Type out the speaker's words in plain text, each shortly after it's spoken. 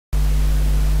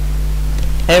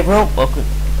Hey everyone, welcome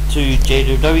to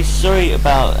JWW. Sorry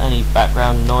about any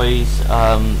background noise.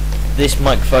 This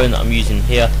microphone that I'm using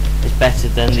here is better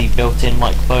than the built-in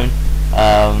microphone.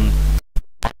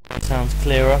 It sounds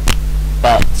clearer,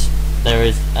 but there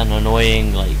is an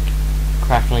annoying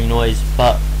crackling noise,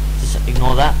 but just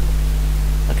ignore that.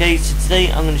 Okay, so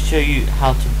today I'm going to show you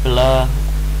how to blur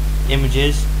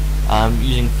images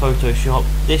using Photoshop.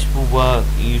 This will work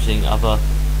using other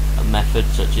methods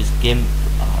such as GIMP,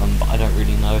 but I don't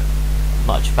really know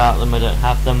much about them. I don't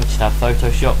have them, I just have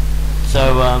Photoshop.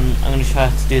 So I'm going to show you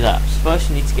how to do that. So first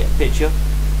you need to get a picture.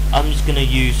 I'm just going to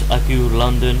use, I googled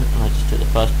London and I just took the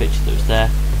first picture that was there.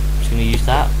 I'm just going to use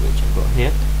that, which I've got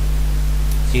here.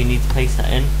 So you need to paste that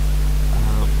in,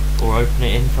 or open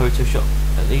it in Photoshop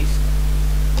at least.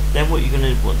 Then what you're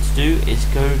going to want to do is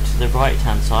go to the right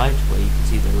hand side where you can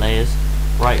see the layers,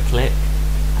 right click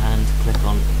and click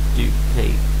on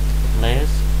duplicate layers.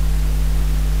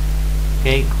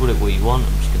 Okay, call it what you want.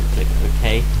 I'm just going to click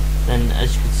OK. Then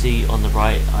as you can see on the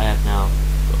right, I have now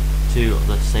got two of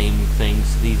the same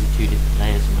things. These are two different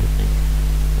layers and everything.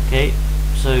 Okay,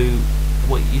 so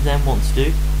what you then want to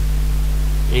do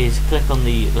is click on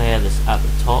the layer that's at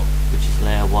the top, which is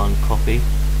layer 1, copy,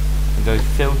 and go to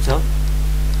filter,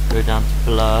 go down to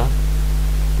blur.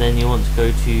 Then you want to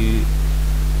go to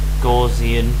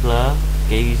Gaussian blur,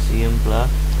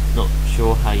 not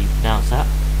sure how you pronounce that.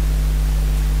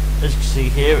 As you can see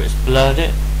here, it's blurred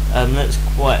it. That's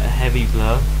quite a heavy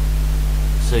blur,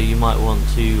 so you might want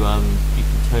to you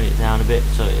can tone it down a bit.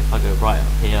 So if I go right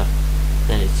up here,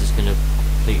 then it's just going to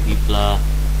completely blur.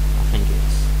 I think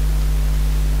it's,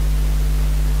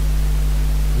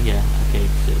 yeah, okay,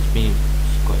 so it's been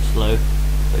quite slow,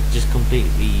 but it just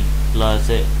completely blurs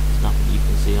it. There's nothing you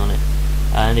can see on it,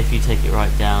 and if you take it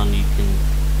right down, you can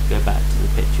go back to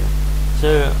the picture.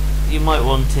 So you might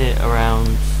want it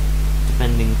around,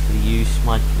 depending for the use,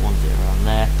 might want it around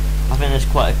there. I think that's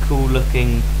quite a cool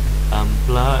looking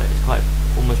blur. It's quite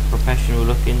almost professional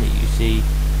looking that you see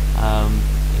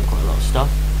in quite a lot of stuff.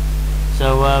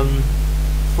 So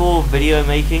for video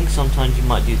making, sometimes you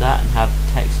might do that and have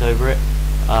text over it,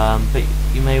 but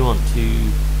you may want to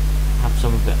have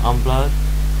some of it unblurred.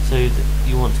 So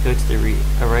you want to go to the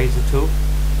eraser tool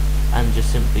and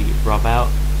just simply rub out.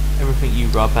 Everything you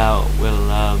rub out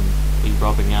will be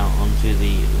rubbing out onto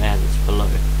the layer that's below,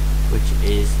 which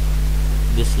is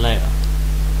this layer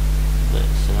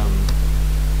that's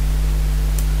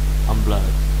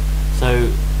unblurred.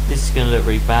 So this is going to look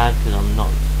really bad because I'm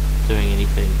not doing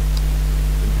anything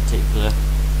in particular.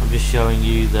 I'm just showing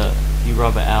you that if you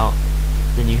rub it out,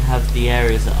 then you have the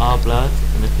areas that are blurred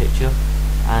in the picture,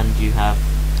 and you have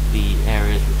the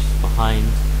areas which is behind,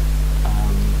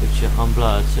 which are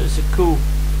unblurred. So it's a cool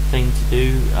thing to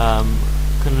do.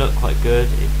 Can look quite good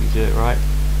if you do it right.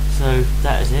 So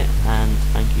that is it, and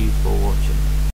thank you